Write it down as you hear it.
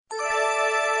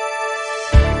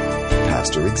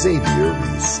Pastor Xavier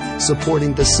Reese,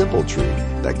 supporting the simple truth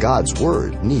that God's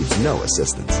Word needs no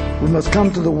assistance. We must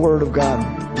come to the Word of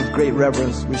God with great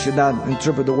reverence. We should not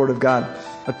interpret the Word of God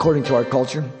according to our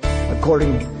culture,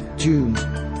 according to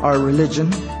our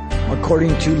religion,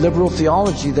 according to liberal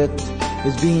theology that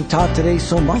is being taught today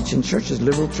so much in churches,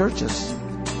 liberal churches.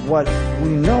 What we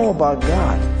know about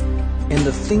God and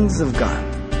the things of God,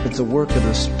 it's a work of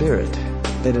the Spirit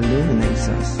that illuminates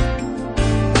us.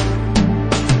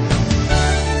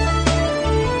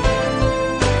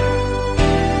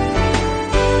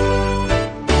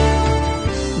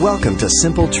 Welcome to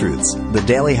Simple Truths, the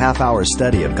daily half-hour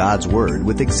study of God's Word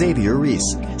with Xavier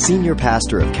Reese, Senior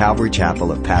Pastor of Calvary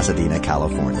Chapel of Pasadena,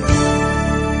 California.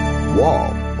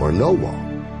 Wall or no wall,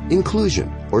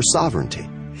 inclusion or sovereignty.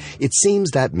 It seems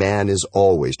that man is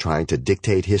always trying to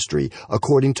dictate history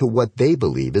according to what they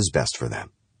believe is best for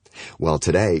them. Well,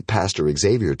 today, Pastor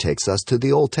Xavier takes us to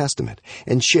the Old Testament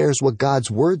and shares what God's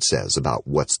Word says about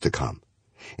what's to come.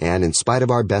 And in spite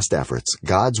of our best efforts,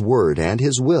 God's Word and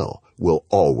His will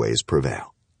always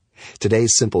prevail.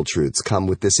 Today's Simple Truths come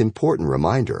with this important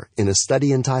reminder in a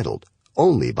study entitled,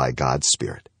 Only by God's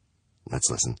Spirit. Let's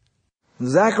listen.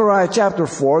 Zechariah chapter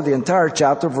 4, the entire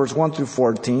chapter, verse 1 through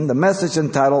 14, the message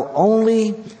entitled,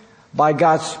 Only by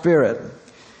God's Spirit.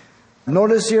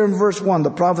 Notice here in verse 1,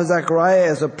 the prophet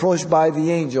Zechariah is approached by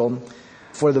the angel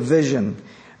for the vision.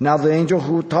 Now the angel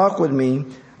who talked with me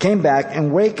came back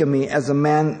and wakened me as a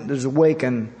man is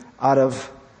awakened out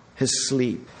of his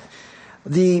sleep.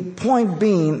 The point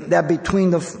being that between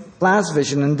the last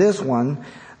vision and this one,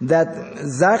 that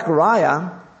Zechariah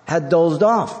had dozed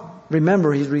off.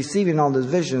 Remember, he's receiving all these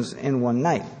visions in one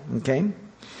night. Okay?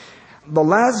 The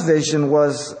last vision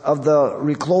was of the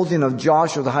reclothing of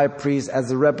Joshua the high priest as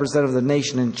the representative of the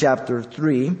nation in chapter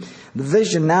 3. The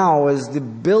vision now is the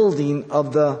building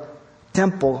of the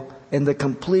temple and the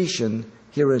completion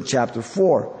here in chapter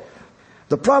 4.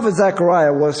 The prophet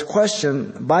Zechariah was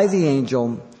questioned by the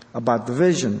angel about the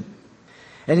vision.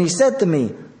 And he said to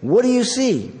me, "What do you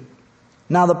see?"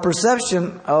 Now the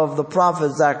perception of the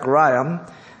prophet Zechariah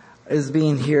is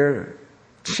being here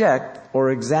checked or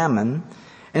examined.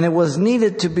 And it was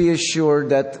needed to be assured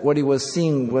that what he was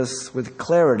seeing was with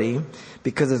clarity,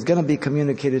 because it's going to be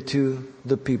communicated to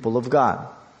the people of God.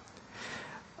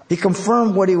 He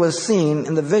confirmed what he was seeing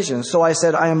in the vision. So I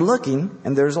said, I am looking,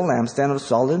 and there's a lampstand of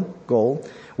solid gold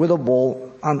with a bowl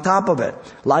on top of it,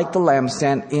 like the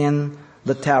lampstand in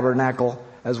the tabernacle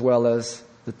as well as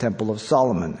the temple of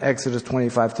Solomon. Exodus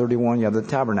 25:31, you have the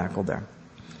tabernacle there.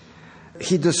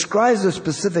 He describes the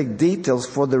specific details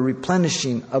for the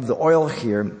replenishing of the oil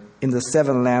here in the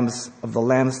 7 lamps of the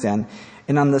lampstand.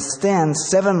 And on the stand,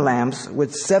 7 lamps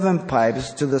with 7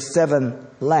 pipes to the 7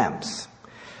 lamps.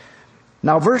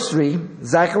 Now verse 3,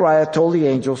 Zechariah told the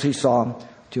angels he saw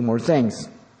 2 more things.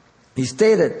 He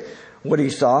stated what he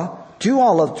saw. 2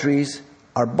 olive trees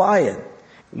are by it,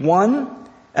 one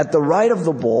at the right of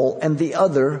the bowl and the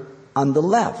other on the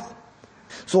left.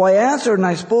 So I answered and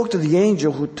I spoke to the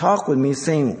angel who talked with me,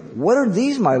 saying, "What are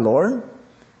these, my Lord?"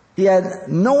 He had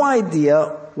no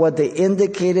idea what they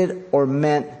indicated or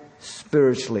meant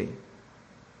spiritually.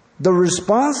 The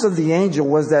response of the angel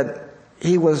was that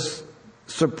he was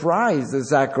surprised that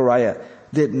Zechariah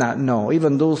did not know.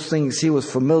 Even those things he was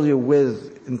familiar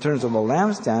with in terms of a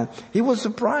lampstand, he was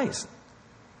surprised.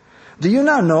 "Do you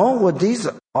not know what these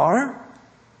are?"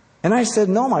 And I said,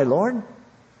 "No, my Lord."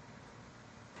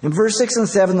 In verse 6 and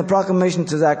 7, the proclamation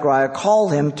to Zechariah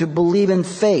called him to believe in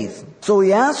faith. So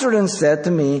he answered and said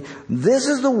to me, "This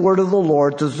is the word of the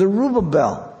Lord to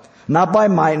Zerubbabel. Not by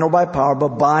might nor by power,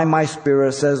 but by my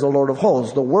Spirit, says the Lord of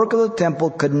hosts. The work of the temple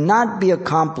could not be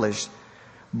accomplished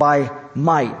by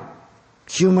might,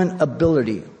 human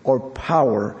ability, or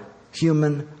power,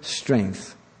 human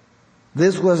strength."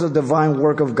 This was a divine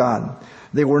work of God.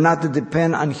 They were not to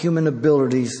depend on human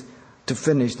abilities to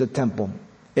finish the temple.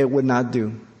 It would not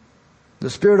do. The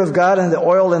Spirit of God and the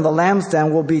oil in the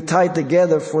lampstand will be tied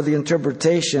together for the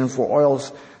interpretation, for oil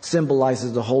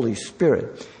symbolizes the Holy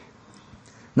Spirit.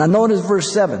 Now notice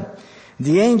verse 7.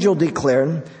 The angel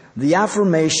declared the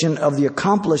affirmation of the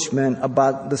accomplishment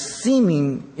about the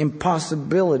seeming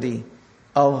impossibility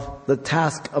of the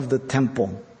task of the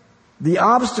temple. The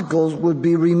obstacles would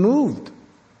be removed.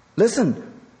 Listen,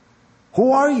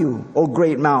 who are you, O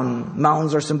great mountain?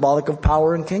 Mountains are symbolic of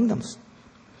power and kingdoms.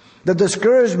 The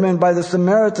discouragement by the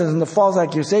Samaritans and the false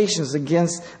accusations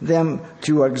against them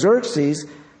to Xerxes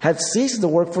had ceased the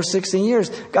work for 16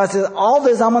 years. God said, all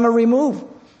this I'm going to remove.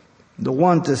 The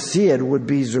one to see it would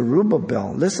be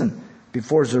Zerubbabel. Listen,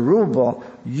 before Zerubbabel,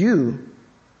 you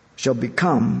shall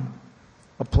become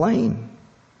a plain.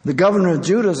 The governor of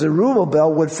Judah,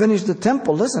 Zerubbabel, would finish the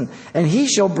temple. Listen, and he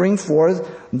shall bring forth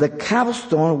the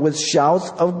capstone with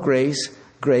shouts of grace,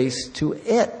 grace to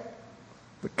it.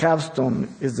 The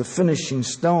capstone is the finishing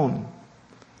stone.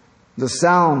 The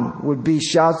sound would be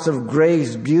shouts of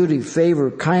grace, beauty,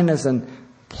 favor, kindness, and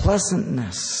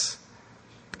pleasantness.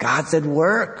 God's at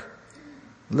work.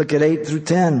 Look at 8 through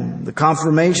 10. The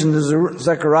confirmation to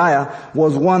Zechariah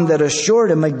was one that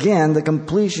assured him again the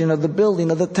completion of the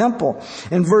building of the temple.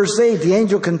 In verse 8, the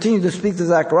angel continued to speak to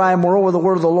Zechariah. Moreover, the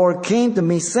word of the Lord came to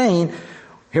me, saying,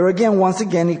 here again, once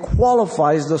again, he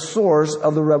qualifies the source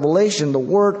of the revelation, the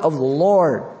word of the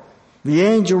Lord. The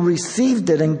angel received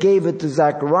it and gave it to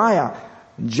Zechariah.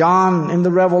 John in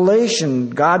the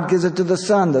Revelation, God gives it to the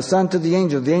Son to the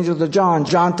angel to John,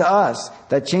 John to us.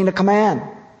 That chain of command.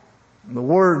 The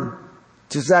word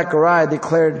to Zechariah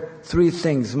declared 3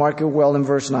 things. Mark it well in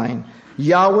verse 9.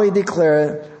 Yahweh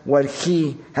declared what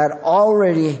he had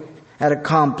already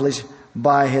accomplished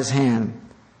by his hand.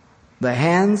 The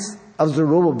hands of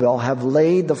Zerubbabel have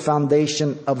laid the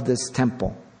foundation of this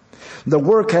temple. The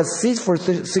work has ceased for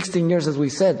 16 years, as we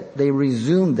said. They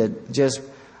resumed it just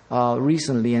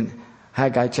recently in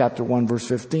Haggai chapter 1, verse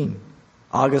 15.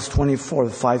 August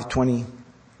 24th, 520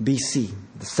 BC.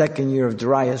 The second year of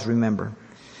Darius, remember.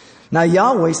 Now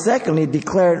Yahweh secondly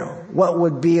declared what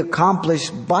would be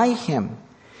accomplished by him.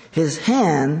 His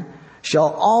hand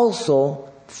shall also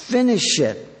finish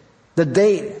it. The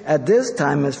date at this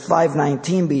time is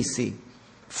 519 BC.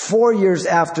 4 years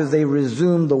after they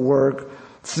resumed the work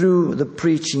through the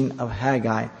preaching of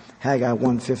Haggai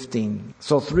 1:15.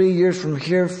 So 3 years from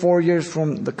here, 4 years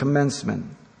from the commencement.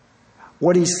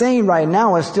 What he's saying right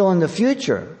now is still in the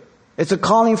future. It's a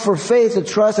calling for faith to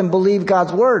trust and believe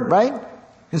God's word, right?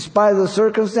 In spite of the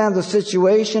circumstance, the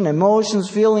situation, emotions,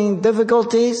 feeling,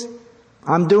 difficulties,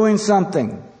 I'm doing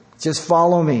something. Just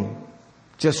follow me.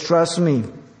 Just trust me.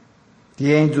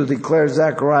 The angel declared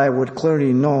Zechariah would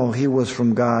clearly know he was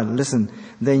from God. Listen,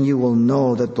 then you will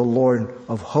know that the Lord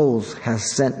of hosts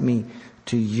has sent me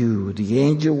to you. The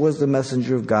angel was the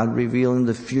messenger of God, revealing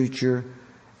the future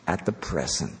at the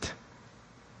present.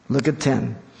 Look at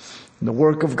 10. The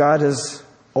work of God is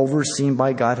overseen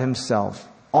by God himself.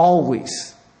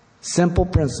 Always. Simple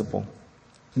principle.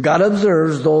 God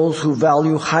observes those who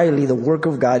value highly the work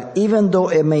of God, even though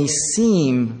it may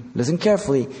seem, listen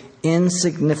carefully,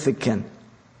 insignificant.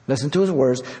 Listen to his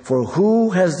words. For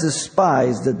who has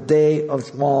despised the day of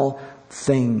small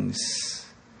things?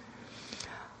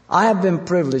 I have been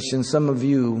privileged, and some of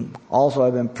you also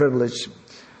have been privileged,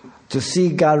 to see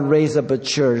God raise up a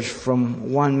church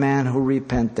from one man who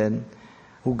repented,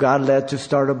 who God led to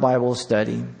start a Bible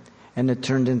study, and it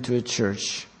turned into a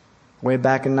church way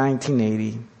back in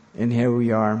 1980. And here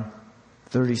we are,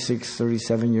 36,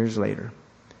 37 years later.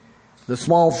 The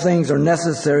small things are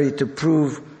necessary to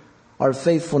prove our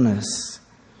faithfulness.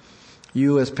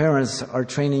 You as parents are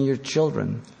training your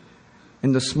children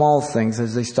in the small things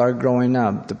as they start growing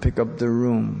up, to pick up their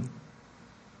room,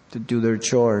 to do their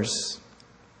chores,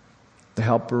 to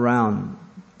help around,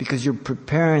 because you're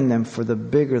preparing them for the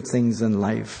bigger things in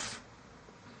life.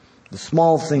 The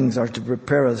small things are to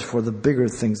prepare us for the bigger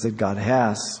things that God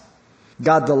has.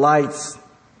 God delights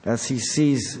as he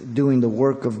sees doing the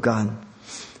work of God.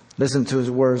 Listen to his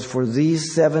words. For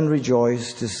these 7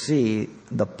 rejoice to see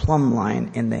the plumb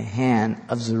line in the hand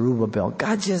of Zerubbabel.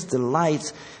 God just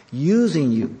delights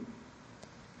using you.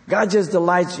 God just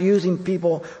delights using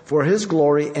people for his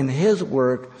glory and his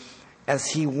work as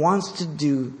he wants to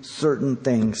do certain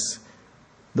things.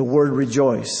 The word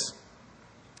rejoice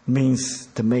means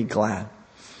to make glad.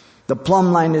 The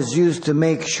plumb line is used to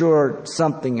make sure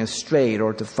something is straight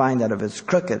or to find out if it's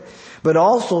crooked. But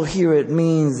also here it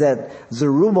means that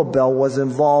Zerubbabel was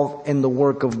involved in the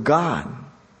work of God.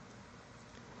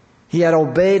 He had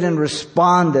obeyed and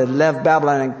responded, left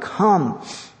Babylon and come.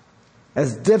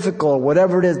 As difficult,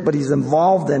 whatever it is, but he's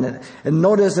involved in it. And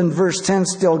notice in verse 10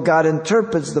 still, God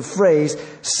interprets the phrase,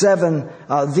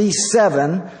 these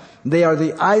 7, they are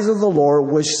the eyes of the Lord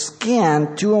which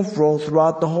scan to and fro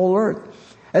throughout the whole earth.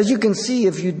 As you can see,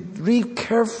 if you read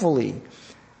carefully,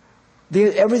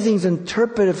 everything's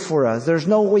interpreted for us. There's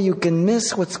no way you can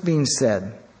miss what's being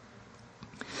said.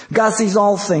 God sees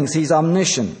all things. He's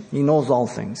omniscient. He knows all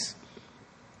things.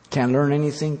 Can't learn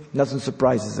anything. Nothing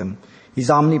surprises him. He's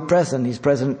omnipresent. He's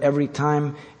present every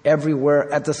time,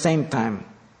 everywhere, at the same time.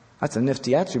 That's a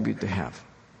nifty attribute to have.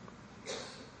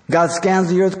 God scans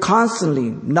the earth constantly.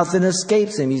 Nothing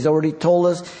escapes him. He's already told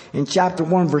us in chapter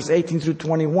 1, verse 18 through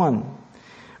 21.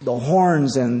 The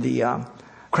horns and the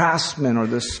craftsmen or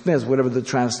the smiths, whatever the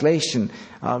translation,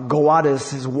 go out as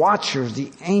his watchers,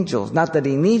 the angels. Not that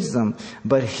he needs them,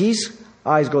 but he's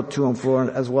Eyes go to and fro,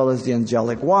 as well as the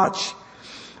angelic watch.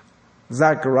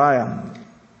 Zechariah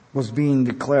was being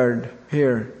declared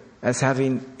here as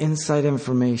having inside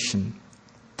information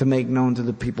to make known to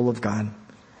the people of God.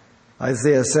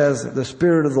 Isaiah says, the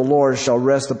Spirit of the Lord shall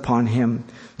rest upon him.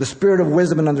 The Spirit of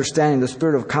wisdom and understanding, the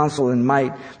Spirit of counsel and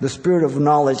might, the Spirit of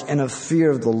knowledge and of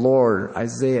fear of the Lord.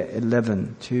 Isaiah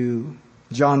 11:2.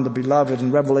 John the Beloved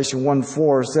in Revelation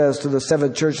 1:4 says, to the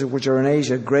 7 churches which are in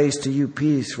Asia, grace to you,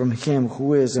 peace from him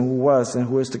who is and who was and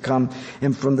who is to come,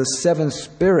 and from the 7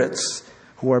 spirits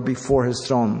who are before his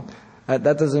throne.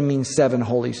 That doesn't mean 7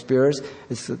 Holy Spirits.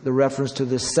 It's the reference to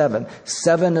the 7.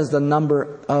 7 is the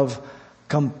number of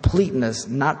completeness,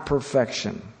 not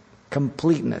perfection.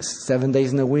 Completeness. 7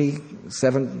 days in a week,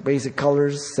 7 basic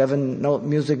colors, 7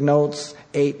 music notes,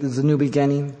 8 is the new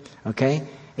beginning. Okay?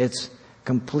 It's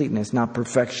completeness, not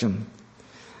perfection.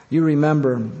 You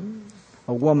remember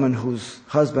a woman whose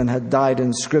husband had died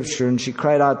in Scripture, and she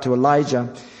cried out to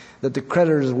Elijah that the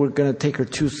creditors were going to take her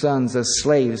 2 sons as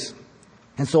slaves.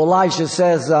 And so Elijah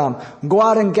says, go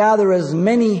out and gather as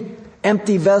many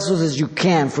empty vessels as you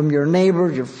can from your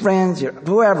neighbors, your friends, your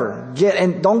whoever.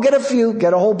 And don't get a few,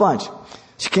 get a whole bunch.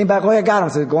 She came back, I got them.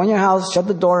 Said, go in your house, shut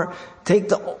the door, take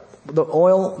the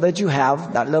oil that you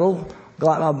have, that little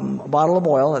bottle of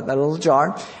oil, that little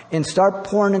jar, and start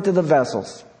pouring into the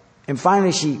vessels. And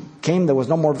finally she came, there was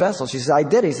no more vessels. She said, I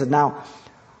did. He said, now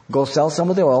go sell some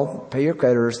of the oil, pay your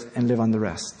creditors, and live on the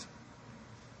rest.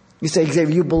 You say,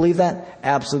 Xavier, you believe that?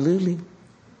 Absolutely.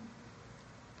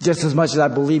 Just as much as I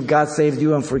believe God saved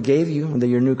you and forgave you and that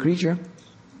you're a new creature.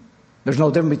 There's no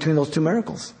difference between those 2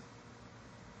 miracles.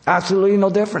 Absolutely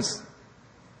no difference.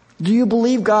 Do you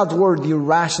believe God's word? Do you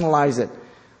rationalize it?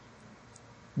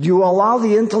 Do you allow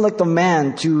the intellect of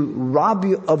man to rob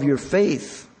you of your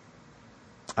faith?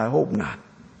 I hope not.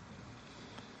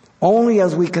 Only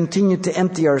as we continue to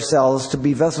empty ourselves to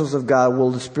be vessels of God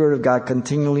will the Spirit of God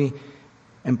continually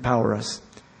empower us.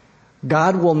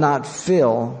 God will not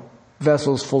fill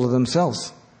vessels full of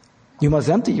themselves. You must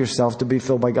empty yourself to be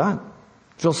filled by God.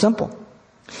 It's real simple.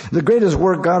 The greatest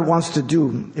work God wants to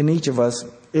do in each of us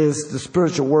is the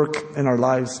spiritual work in our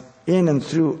lives, in and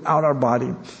throughout our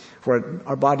body. For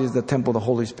our body is the temple of the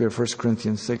Holy Spirit, 1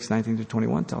 Corinthians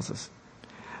 6:19-21 tells us.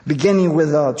 Beginning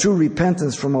with true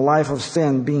repentance from a life of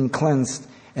sin, being cleansed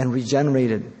and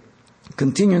regenerated.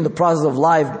 Continuing the process of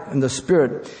life in the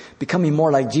Spirit, becoming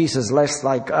more like Jesus, less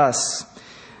like us.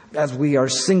 As we are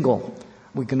single,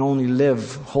 we can only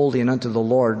live holy and unto the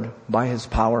Lord by His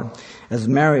power. As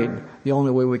married, the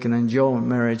only way we can enjoy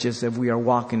marriage is if we are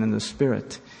walking in the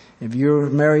Spirit. If you're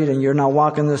married and you're not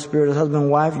walking in the Spirit as husband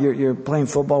and wife, you're playing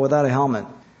football without a helmet.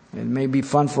 It may be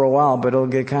fun for a while, but it'll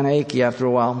get kind of achy after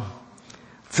a while.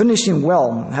 Finishing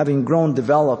well, having grown,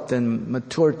 developed, and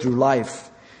matured through life.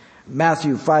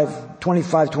 Matthew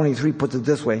 5:25-23 puts it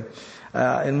this way.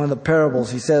 In one of the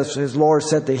parables, he says, his Lord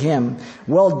said to him,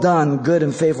 well done, good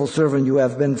and faithful servant. You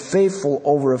have been faithful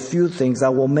over a few things. I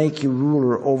will make you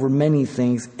ruler over many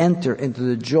things. Enter into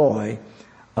the joy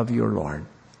of your Lord.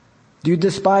 Do you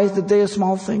despise the day of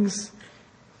small things?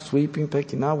 Sweeping,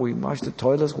 picking up, we wash the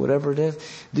toilets, whatever it is.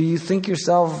 Do you think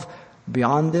yourself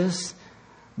beyond this?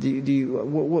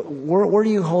 Where do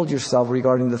you hold yourself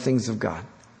regarding the things of God?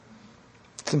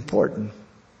 It's important.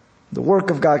 The work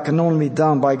of God can only be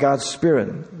done by God's Spirit.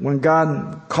 When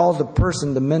God calls a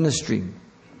person to ministry,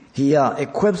 He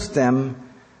equips them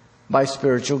by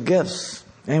spiritual gifts.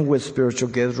 And with spiritual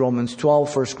gifts, Romans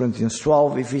 12, 1 Corinthians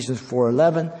 12, Ephesians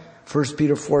 4:11, 1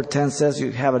 Peter 4:10 says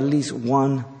you have at least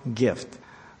one gift.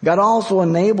 God also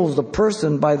enables the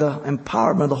person by the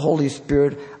empowerment of the Holy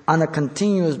Spirit on a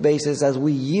continuous basis as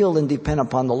we yield and depend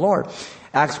upon the Lord.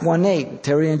 Acts 1:8,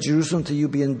 tarry in Jerusalem till you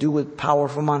be endued with power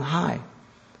from on high.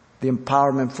 The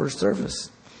empowerment for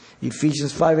service.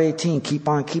 Ephesians 5:18, keep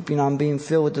on keeping on being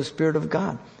filled with the Spirit of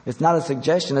God. It's not a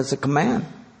suggestion, it's a command.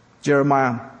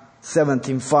 Jeremiah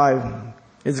 17:5,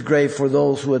 it's great for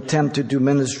those who attempt to do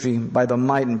ministry by the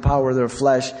might and power of their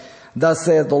flesh. Thus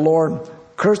saith the Lord,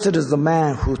 cursed is the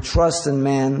man who trusts in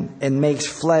man and makes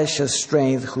flesh his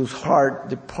strength, whose heart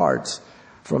departs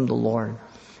from the Lord.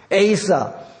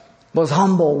 Asa was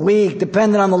humble, weak,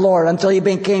 dependent on the Lord until he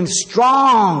became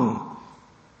strong.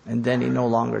 And then he no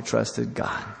longer trusted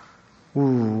God.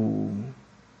 Ooh.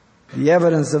 The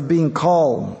evidence of being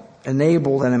called,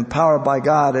 enabled, and empowered by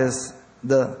God is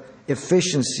the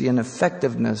efficiency and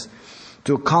effectiveness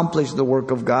to accomplish the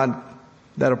work of God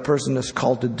that a person is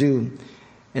called to do.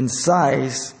 And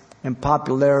size and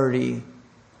popularity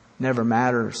never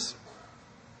matters.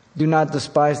 Do not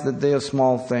despise the day of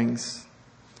small things.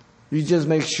 You just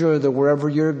make sure that wherever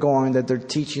you're going, that they're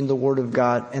teaching the Word of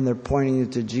God and they're pointing you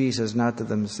to Jesus, not to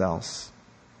themselves.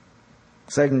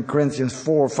 2 Corinthians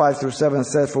 4, 5 through 7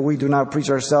 says, "For we do not preach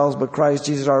ourselves, but Christ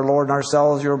Jesus our Lord, and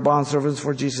ourselves your bondservants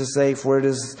for Jesus' sake. For it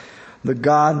is the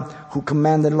God who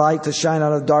commanded light to shine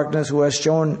out of darkness, who has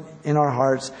shown in our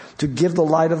hearts to give the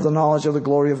light of the knowledge of the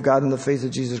glory of God in the face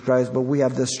of Jesus Christ. But we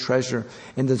have this treasure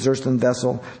in this earthen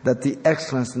vessel, that the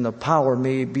excellence and the power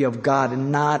may be of God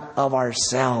and not of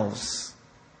ourselves."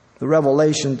 The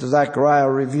revelation to Zechariah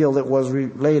revealed it was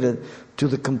related to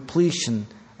the completion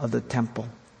of the temple.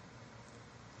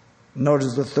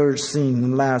 Notice the third scene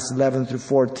in last 11 through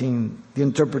 14, the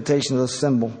interpretation of the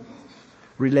symbol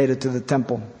related to the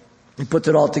temple. He puts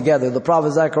it all together. The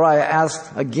prophet Zechariah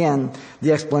asked again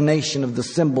the explanation of the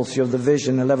symbols here of the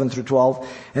vision, 11 through 12.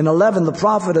 In 11, the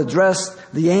prophet addressed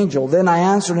the angel. "Then I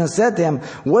answered and said to him,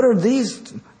 what are these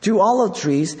two olive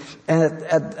trees and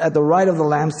at the right of the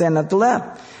lampstand at the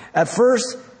left?" At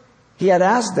first, he had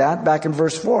asked that back in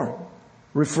verse 4,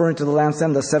 referring to the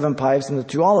lampstand, the 7 pipes, and the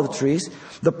 2 olive trees.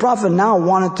 The prophet now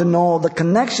wanted to know the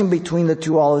connection between the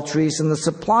 2 olive trees and the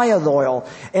supply of the oil.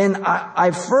 And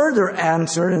I further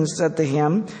answered and said to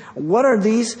him, "What are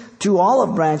these 2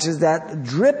 olive branches that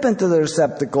drip into the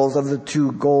receptacles of the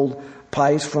 2 gold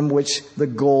pipes from which the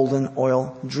golden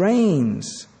oil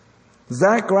drains?"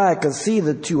 Zechariah could see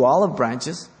the 2 olive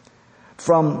branches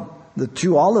from the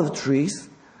 2 olive trees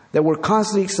that were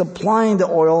constantly supplying the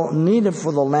oil needed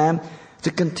for the lamp to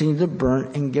continue to burn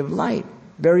and give light.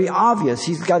 Very obvious.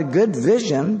 He's got a good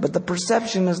vision, but the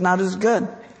perception is not as good.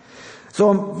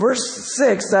 So in verse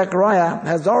 6, Zechariah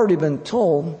has already been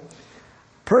told,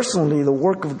 personally, the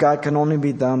work of God can only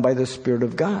be done by the Spirit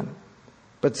of God.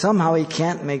 But somehow he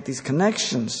can't make these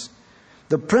connections.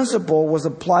 The principle was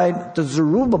applied to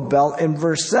Zerubbabel in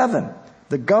verse 7,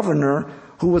 the governor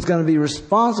who was going to be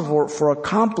responsible for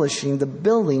accomplishing the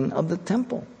building of the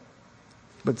temple.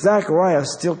 But Zechariah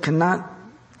still cannot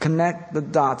connect the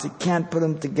dots. He can't put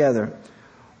them together.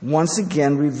 Once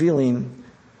again, revealing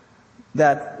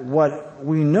that what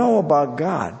we know about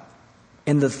God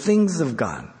and the things of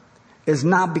God is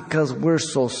not because we're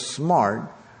so smart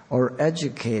or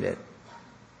educated,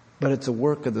 but it's a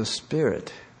work of the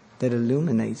Spirit that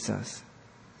illuminates us.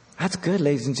 That's good,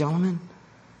 ladies and gentlemen.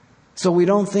 So we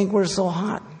don't think we're so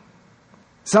hot.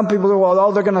 Some people are,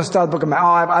 well, they're going to start the book of Matthew.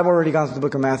 Oh, I've already gone to the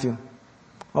book of Matthew.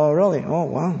 Oh, really? Oh,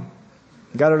 wow.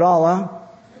 Got it all, huh?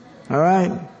 All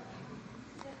right.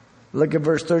 Look at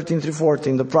verse 13 through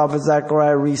 14. The prophet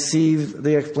Zechariah received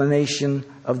the explanation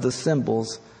of the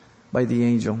symbols by the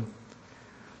angel.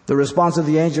 The response of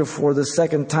the angel for the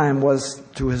second time was,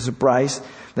 to his surprise,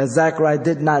 that Zechariah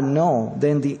did not know.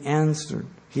 Then he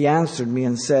answered me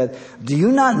and said, "Do you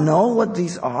not know what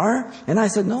these are?" And I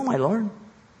said, "No, my Lord."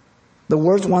 The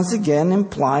words once again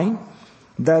imply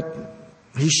that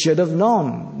he should have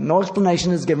known. No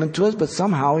explanation is given to us, but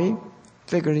somehow he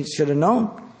figured he should have known.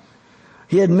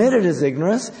 He admitted his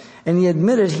ignorance, and he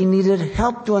admitted he needed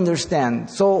help to understand.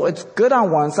 So it's good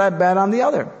on one side, bad on the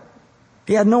other.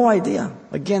 He had no idea,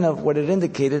 again, of what it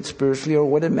indicated spiritually or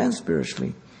what it meant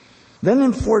spiritually. Then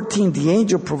in 14, the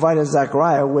angel provided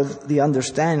Zechariah with the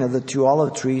understanding of the 2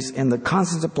 olive trees and the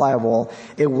constant supply of oil.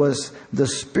 It was the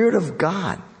Spirit of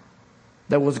God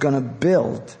that was going to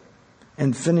build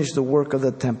and finish the work of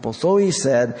the temple. So he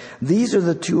said, "These are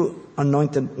the 2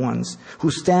 anointed ones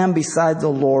who stand beside the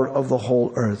Lord of the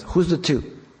whole earth." Who's the 2?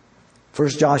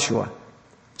 First Joshua,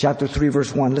 chapter 3,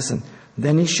 verse 1. Listen.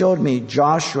 "Then he showed me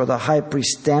Joshua the high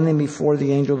priest standing before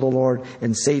the angel of the Lord,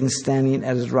 and Satan standing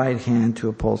at his right hand to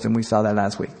oppose him." We saw that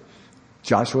last week.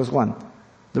 Joshua is one,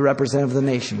 the representative of the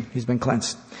nation. He's been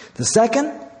cleansed. The second,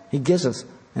 he gives us,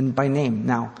 and by name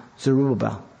now,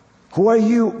 Zerubbabel. "Who are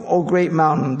you, O great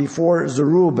mountain? Before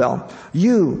Zerubbabel,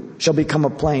 you shall become a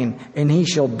plain, and he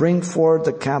shall bring forth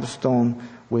the capstone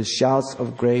with shouts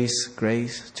of grace,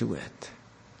 grace to it."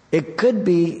 It could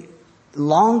be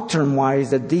long-term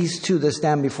wise that these 2 that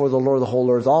stand before the Lord of the whole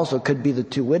earth also could be the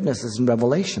 2 witnesses in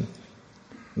Revelation.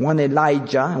 One,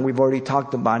 Elijah, and we've already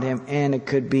talked about him, and it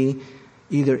could be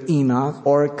either Enoch,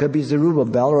 or it could be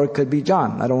Zerubbabel, or it could be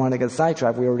John. I don't want to get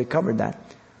sidetracked. We already covered that.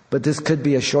 But this could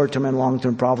be a short-term and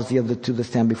long-term prophecy of the 2 that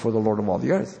stand before the Lord of all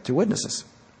the earth. 2 witnesses.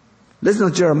 Listen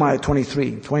to Jeremiah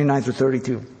 23, 29 through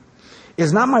 32.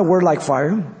 "Is not my word like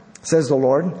fire, says the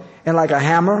Lord, and like a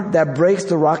hammer that breaks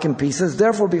the rock in pieces?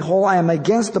 Therefore, behold, I am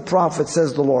against the prophets,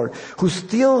 says the Lord, who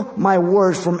steal my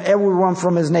words from everyone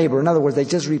from his neighbor." In other words, they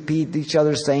just repeat each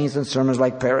other's sayings and sermons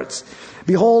like parrots.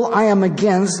 "Behold, I am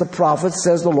against the prophets,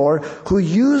 says the Lord, who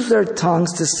use their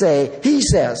tongues to say, he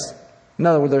says." In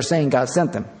other words, they're saying God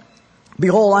sent them.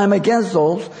 "Behold, I am against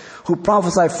those who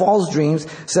prophesy false dreams,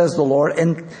 says the Lord,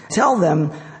 and tell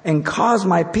them and caused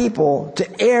my people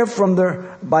to err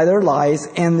by their lies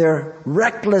and their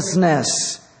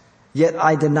recklessness. Yet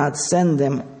I did not send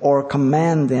them or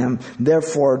command them.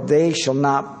 Therefore they shall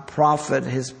not profit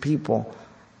his people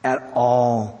at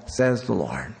all, says the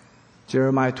Lord.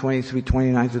 Jeremiah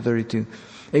 23:29-32.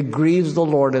 It grieves the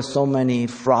Lord as so many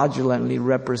fraudulently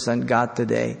represent God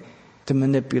today to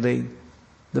manipulate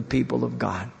the people of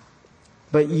God.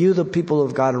 But you, the people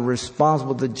of God, are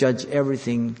responsible to judge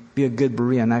everything. Be a good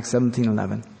Berean, Acts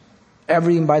 17:11.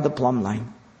 Everything by the plumb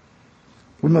line.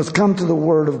 We must come to the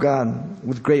Word of God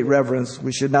with great reverence.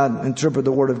 We should not interpret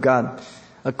the Word of God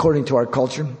according to our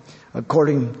culture,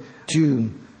 according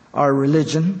to our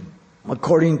religion,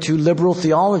 according to liberal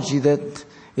theology that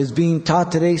is being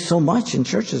taught today so much in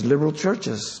churches, liberal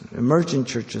churches, emerging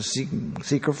churches,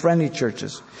 seeker-friendly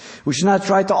churches. We should not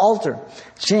try to alter,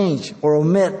 change, or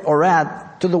omit or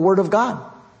add to the Word of God.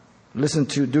 Listen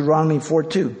to Deuteronomy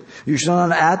 4:2. You shall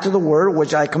not add to the word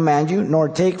which I command you, nor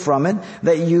take from it,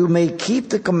 that you may keep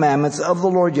the commandments of the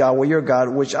Lord Yahweh your God,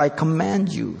 which I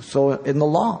command you. So in the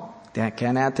law, that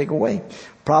can't add, take away.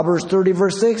 Proverbs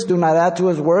 30:6. Do not add to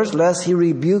his words, lest he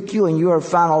rebuke you, and you are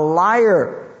found a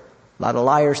liar. A lot of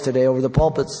liars today over the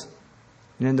pulpits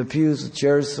and in the pews, the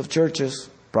chairs of churches.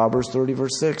 Proverbs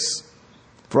 30:6.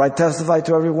 For I testify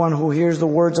to everyone who hears the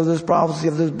words of this prophecy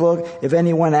of this book, if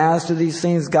anyone adds to these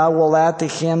things, God will add to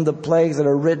him the plagues that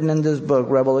are written in this book.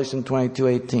 Revelation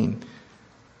 22:18.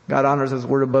 God honors his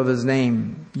word above his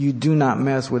name. You do not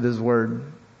mess with his word.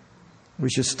 We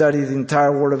should study the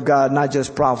entire word of God, not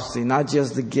just prophecy, not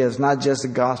just the gifts, not just the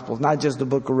Gospels, not just the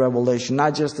book of Revelation,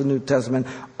 not just the New Testament,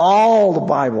 all the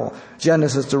Bible,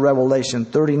 Genesis to Revelation,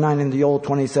 39 in the Old,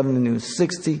 27 in the New,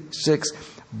 66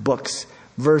 books.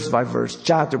 Verse by verse,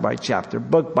 chapter by chapter,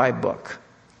 book by book.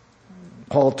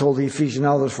 Paul told the Ephesian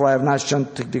elders, for I have not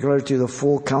shunned to declare to you the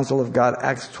full counsel of God.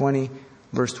 Acts 20,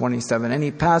 verse 27.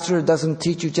 Any pastor that doesn't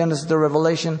teach you Genesis to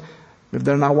Revelation, if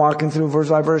they're not walking through verse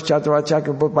by verse, chapter by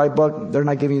chapter, book by book, they're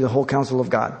not giving you the whole counsel of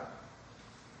God.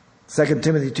 2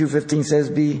 Timothy 2:15 says,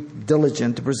 be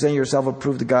diligent to present yourself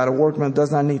approved to God. A workman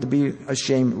does not need to be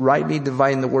ashamed, rightly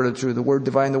dividing the word of truth. The word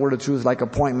dividing the word of truth is like a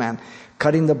point man,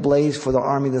 cutting the blaze for the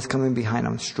army that's coming behind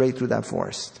him, straight through that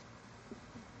forest.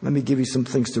 Let me give you some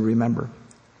things to remember.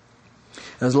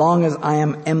 As long as I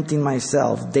am emptying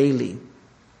myself daily,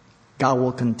 God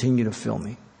will continue to fill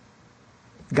me.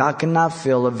 God cannot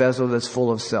fill a vessel that's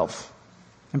full of self.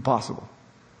 Impossible.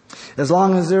 As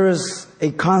long as there is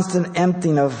a constant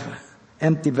emptying of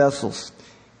empty vessels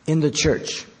in the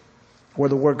church where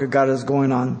the work of God is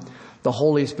going on, the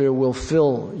Holy Spirit will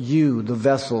fill you, the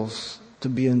vessels, to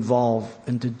be involved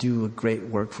and to do a great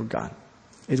work for God.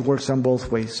 It works on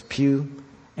both ways, pew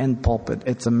and pulpit.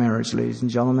 It's a marriage, ladies and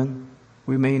gentlemen.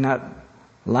 We may not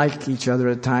like each other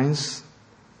at times,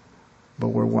 but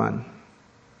we're one.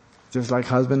 Just like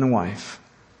husband and wife.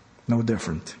 No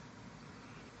different.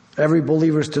 Every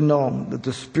believer is to know that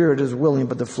the spirit is willing,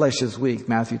 but the flesh is weak.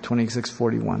 Matthew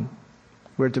 26:41.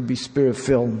 We're to be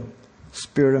spirit-filled,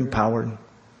 spirit-empowered.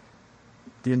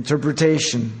 The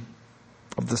interpretation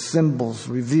of the symbols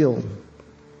revealed,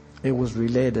 it was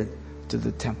related to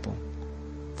the temple.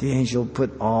 The angel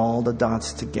put all the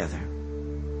dots together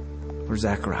for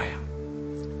Zechariah.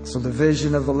 So the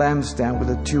vision of the lampstand with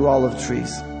the two olive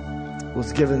trees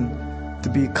was given to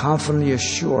be confidently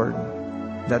assured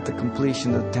that the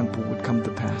completion of the temple would come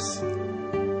to pass.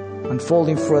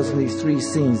 Unfolding for us in these three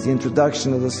scenes, the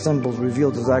introduction of the symbols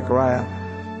revealed to Zechariah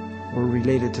were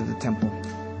related to the temple.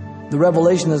 The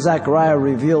revelation of Zechariah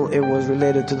revealed it was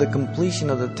related to the completion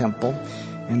of the temple,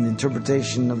 and the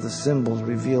interpretation of the symbols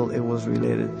revealed it was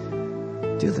related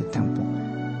to the temple.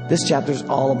 This chapter is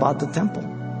all about the temple.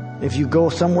 If you go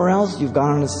somewhere else, you've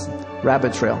gone on this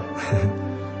rabbit trail.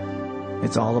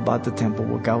 It's all about the temple,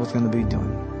 what God was going to be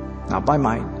doing. Not by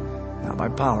might, not by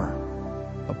power,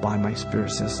 but by my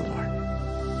Spirit, says the Lord.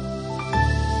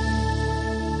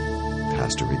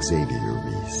 Pastor Xavier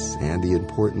Reese, and the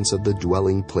importance of the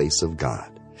dwelling place of God.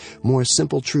 More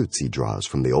simple truths he draws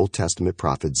from the Old Testament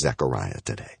prophet Zechariah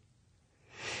today.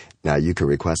 Now you can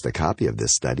request a copy of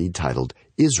this study titled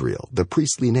Israel, the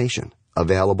Priestly Nation,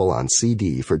 available on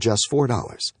CD for just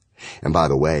 $4. And by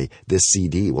the way, this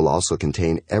CD will also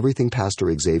contain everything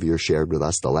Pastor Xavier shared with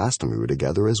us the last time we were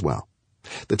together as well.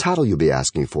 The title you'll be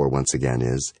asking for once again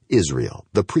is Israel,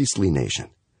 the Priestly Nation.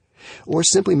 Or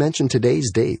simply mention today's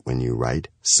date when you write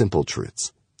Simple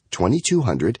Truths,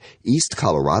 2200 East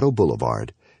Colorado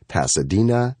Boulevard,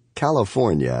 Pasadena,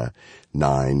 California,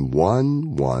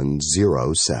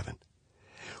 91107.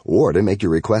 Or to make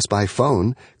your request by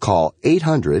phone, call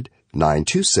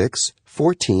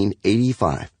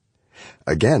 800-926-1485.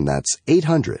 Again, that's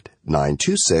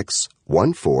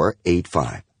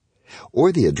 926-1485.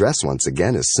 Or the address once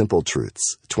again is Simple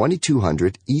Truths,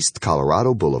 2200 East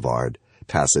Colorado Boulevard,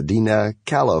 Pasadena,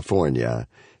 California,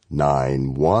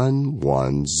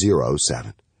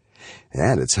 91107.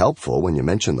 And it's helpful when you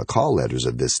mention the call letters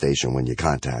of this station when you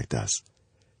contact us.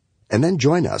 And then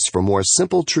join us for more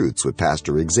Simple Truths with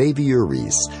Pastor Xavier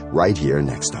Reese right here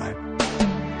next time.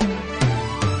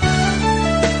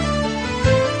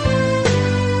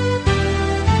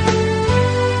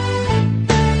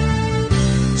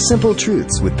 Simple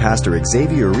Truths with Pastor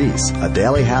Xavier Reese, a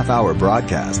daily half-hour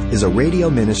broadcast, is a radio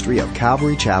ministry of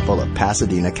Calvary Chapel of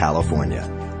Pasadena, California.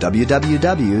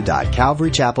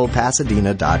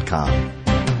 www.calvarychapelpasadena.com.